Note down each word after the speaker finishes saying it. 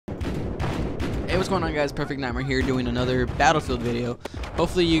what's going on, guys? Perfect Nightmare here doing another Battlefield video.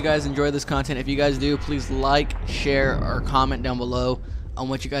 Hopefully you guys enjoy this content. If you guys do, please like, share, or comment down below on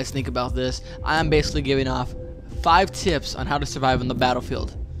what you guys think about this. I'm basically giving off 5 tips on how to survive on the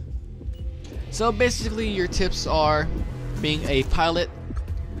battlefield. So basically your tips are being a pilot,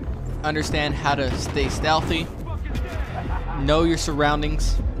 understand how to stay stealthy, know your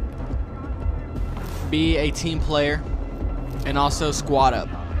surroundings, be a team player, and also squad up.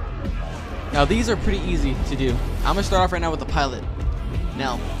 Now these are pretty easy to do. I'm gonna start off right now with the pilot.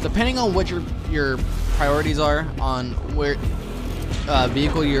 Now, depending on what your priorities are on where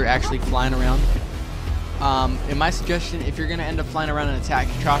vehicle you're actually flying around, in my suggestion, if you're gonna end up flying around an attack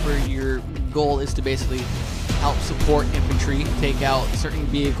chopper, your goal is to basically help support infantry, take out certain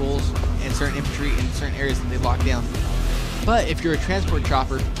vehicles and certain infantry in certain areas that they lock down. But if you're a transport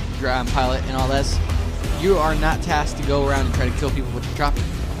chopper, pilot and all this, you are not tasked to go around and try to kill people with the chopper.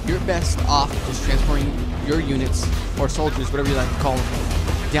 You're best off just transporting your units, or soldiers, whatever you like to call them,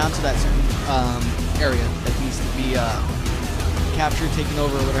 down to that certain area that needs to be captured, taken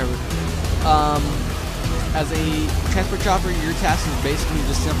over, or whatever. As a transport chopper, your task is basically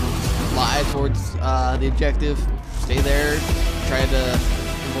just simple. Just fly towards the objective, stay there, try to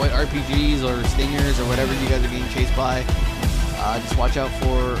avoid RPGs or stingers or whatever you guys are getting chased by. Just watch out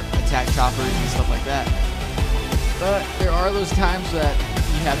for attack choppers and stuff like that. But there are those times that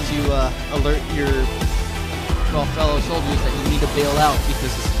you have to alert your fellow soldiers that you need to bail out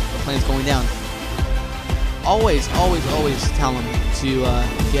because the plane's going down. Always tell them to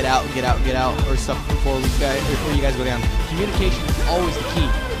get out, or stuff before you guys go down. Communication is always the key.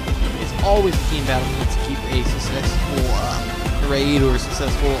 It's always the key in Battlefield to keep a successful raid or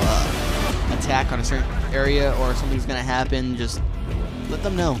successful attack on a certain area, or something's gonna happen. Just let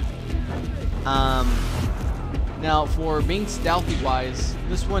them know. Now, for being stealthy wise,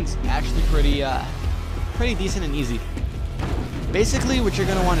 this one's actually pretty decent and easy. Basically, what you're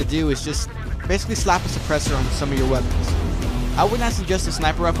gonna want to do is just basically slap a suppressor on some of your weapons. I would not suggest a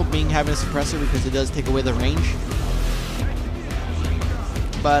sniper rifle having a suppressor because it does take away the range.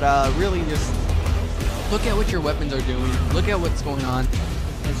 But really, just look at what your weapons are doing, look at what's going on,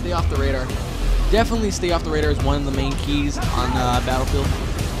 and stay off the radar. Definitely stay off the radar is one of the main keys on Battlefield.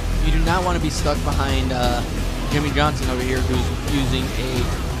 You do not want to be stuck behind Jimmy Johnson over here, who's using a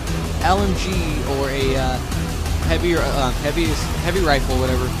LMG or a heavy rifle,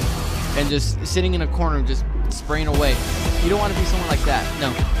 whatever, and just sitting in a corner just spraying away. You don't want to be someone like that. No,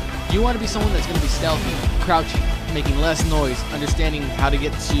 you want to be someone that's going to be stealthy, crouching, making less noise, understanding how to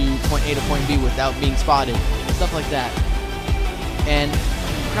get to point A to point B without being spotted, stuff like that. And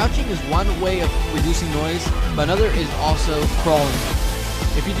crouching is one way of reducing noise, but another is also crawling.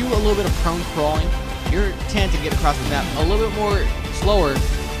 If you do a little bit of prone crawling, you tend to get across the map a little bit more slower,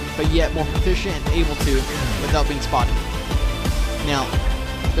 but yet more proficient and able to without being spotted. Now,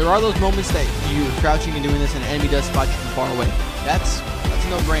 there are those moments that you're crouching and doing this and an enemy does spot you from far away. That's a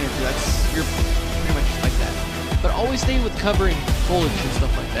no-brainer too. You're pretty much like that. But always stay with cover and foliage and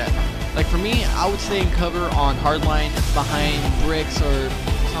stuff like that. Like for me, I would stay in cover on Hardline behind bricks or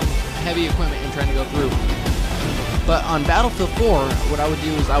some heavy equipment and trying to go through. But on Battlefield 4, what I would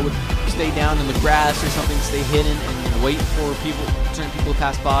do is I would stay down in the grass or something, stay hidden, and wait for certain people to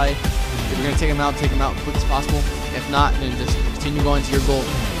pass by. If you're going to take them out as quick as possible. If not, then just continue going to your goal.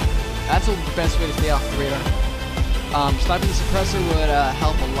 That's the best way to stay off the radar. Sniping the suppressor would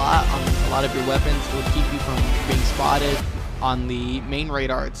help a lot on a lot of your weapons. It would keep you from being spotted on the main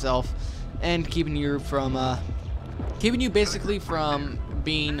radar itself, and keeping you basically from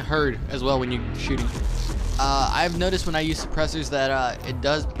being heard as well when you're shooting. I've noticed when I use suppressors that it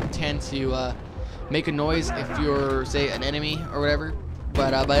does tend to make a noise if you're, say, an enemy or whatever.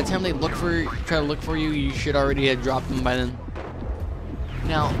 But by the time they try to look for you, you should already have dropped them by then.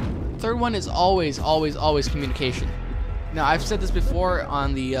 Now, third one is always communication. Now, I've said this before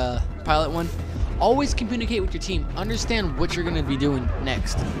on the pilot one. Always communicate with your team. Understand what you're going to be doing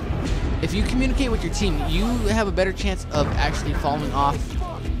next. If you communicate with your team, you have a better chance of actually falling off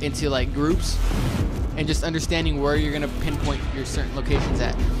into like groups and just understanding where you're going to pinpoint your certain locations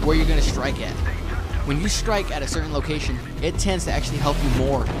at, where you're going to strike at. When you strike at a certain location, it tends to actually help you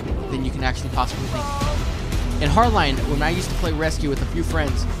more than you can actually possibly think. In Hardline, when I used to play Rescue with a few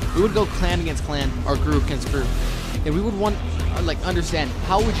friends, we would go clan against clan or group against group, and we would understand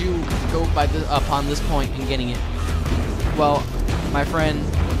how would you go upon this point and getting it. Well, my friend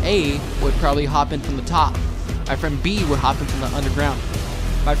A would probably hop in from the top. My friend B would hop in from the underground.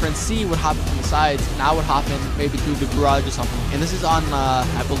 My friend C would hop in from the sides, and I would hop in maybe through the garage or something. And this is on,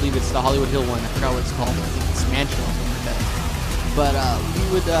 I believe it's the Hollywood Hill one. I forgot what it's called. I think it's Mansion or something like that. But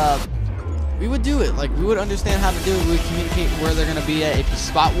we would we would do it. Like, we would understand how to do it. We would communicate where they're gonna be at. If you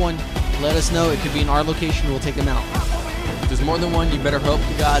spot one, let us know. It could be in our location. We'll take them out. If there's more than one, you better hope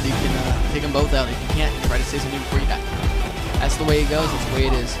to God you can take them both out. If you can't, try to say something before you die. That's the way it goes. That's the way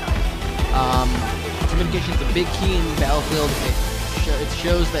it is. Communication is a big key in Battlefield. It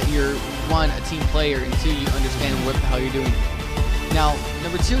shows that you're, one, a team player, and two, you understand what the hell you're doing. Now,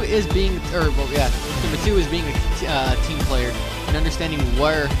 number two is being a team player and understanding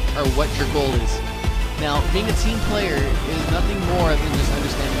where or what your goal is. Now, being a team player is nothing more than just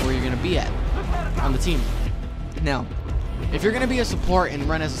understanding where you're going to be at on the team. Now, if you're going to be a support and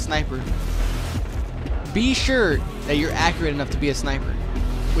run as a sniper, be sure that you're accurate enough to be a sniper.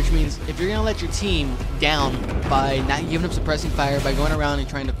 Which means if you're going to let your team down by not giving them suppressing fire, by going around and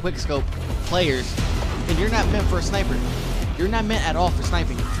trying to quickscope players, then you're not meant for a sniper. You're not meant at all for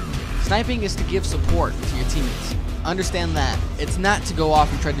sniping. Sniping is to give support to your teammates. Understand that. It's not to go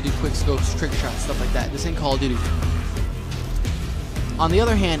off and try to do quickscopes, trick shots, stuff like that. This ain't Call of Duty. On the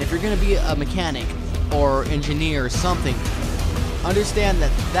other hand, if you're going to be a mechanic or engineer or something, understand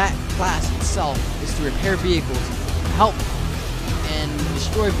that that class itself is to repair vehicles, help and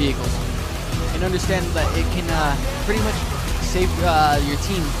destroy vehicles, and understand that it can pretty much save your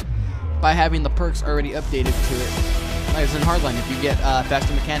team by having the perks already updated to it. Like as in Hardline, if you get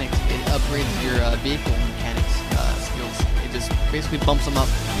faster mechanics, it upgrades your vehicle mechanics skills. It just basically bumps them up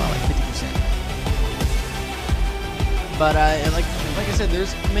by like 50%. But like I said,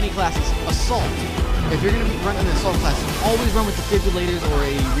 there's many classes. Assault. If you're gonna be running an assault class, always run with defibrillators or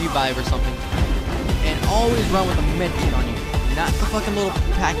a revive or something, and always run with a med kit on you. Not the fucking little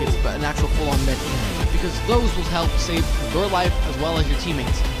packets, but an actual full-on med kit, because those will help save your life as well as your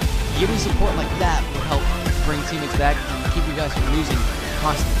teammates. Giving support like that will help bring teammates back and keep you guys from losing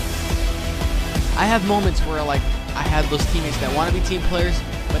constantly. I have moments where like I have those teammates that want to be team players,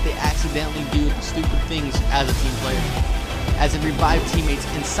 but they accidentally do stupid things as a team player. As in revive teammates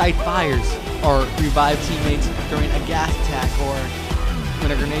inside fires, or revive teammates during a gas attack, or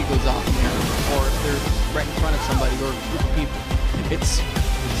when a grenade goes off in there, or if they're right in front of somebody or a group of people. It's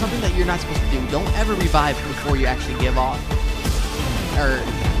something that you're not supposed to do. Don't ever revive before you actually give off, or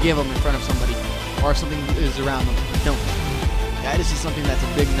give them in front of somebody, or if something is around them. Don't. That is just something that's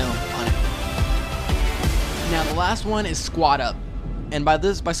a big no on it. Now the last one is squad up. And by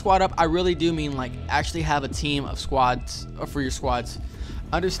squad up, I really do mean like actually have a team of squads for your squads.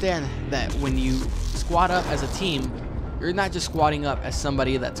 Understand that when you squad up as a team, you're not just squatting up as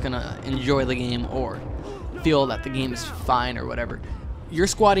somebody that's gonna enjoy the game or feel that the game is fine or whatever. You're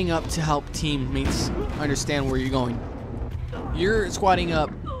squatting up to help teammates understand where you're going. You're squatting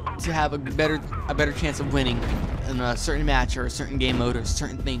up to have a better chance of winning in a certain match or a certain game mode or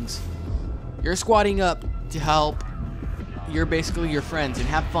certain things. You're squatting up to help basically your friends and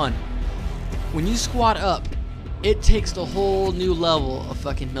have fun. When you squat up, it takes the whole new level of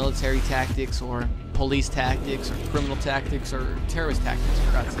fucking military tactics or police tactics or criminal tactics or terrorist tactics,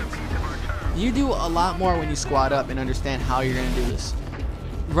 for God's sakes. You do a lot more when you squat up and understand how you're going to do this.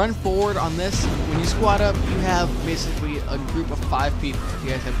 Run forward on this. When you squat up, you have basically a group of 5 people. If you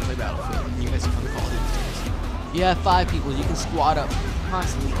guys haven't played Battlefield, and you guys have come to Call of Duty series, you have 5 people. You can squat up,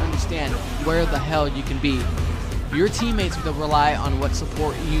 constantly understand where the hell you can be. Your teammates will rely on what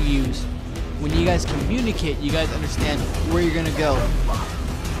support you use. When you guys communicate, you guys understand where you're gonna go.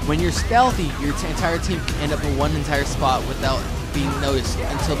 When you're stealthy, your entire team can end up in one entire spot without being noticed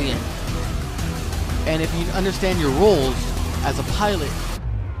until the end. And if you understand your roles as a pilot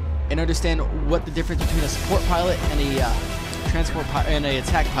and understand what the difference between a support pilot and a transport and an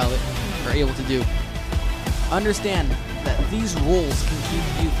attack pilot are able to do, understand that these roles can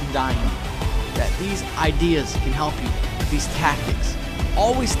keep you from dying. That these ideas can help you, these tactics.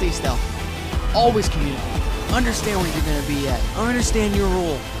 Always stay stealthy, always communicate, understand where you're going to be at, understand your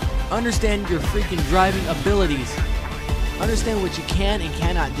role, understand your freaking driving abilities, understand what you can and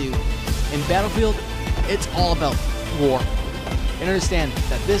cannot do. In Battlefield, it's all about war. And understand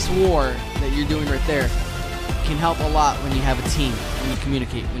that this war that you're doing right there can help a lot when you have a team, when you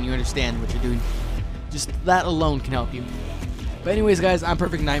communicate, when you understand what you're doing. Just that alone can help you. But anyways guys, I'm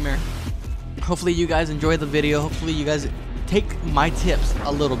Perfect Nightmare. Hopefully you guys enjoy the video. Hopefully you guys take my tips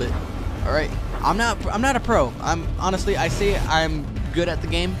a little bit. Alright? I'm not a pro. I say I'm good at the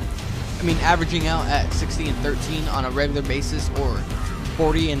game. I mean, averaging out at 60 and 13 on a regular basis, or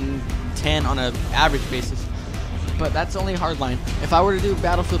 40 and 10 on an average basis. But that's only Hardline. If I were to do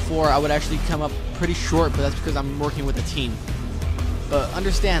Battlefield 4, I would actually come up pretty short, but that's because I'm working with a team. But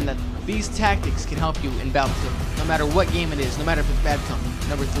understand that these tactics can help you in Battlefield, no matter what game it is, no matter if it's Bad Company,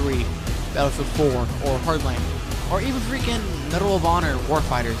 Number 3, Battlefield 4, or Hardline, or even freaking Medal of Honor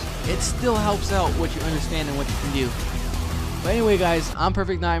warfighters. It still helps out what you understand and what you can do. But anyway, guys, I'm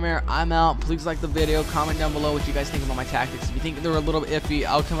Perfect Nightmare. I'm out. Please like the video. Comment down below what you guys think about my tactics. If you think they're a little bit iffy,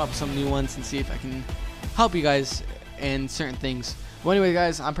 I'll come up with some new ones and see if I can help you guys in certain things. Well, anyway,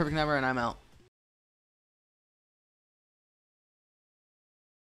 guys, I'm Perfect Nightmare, and I'm out.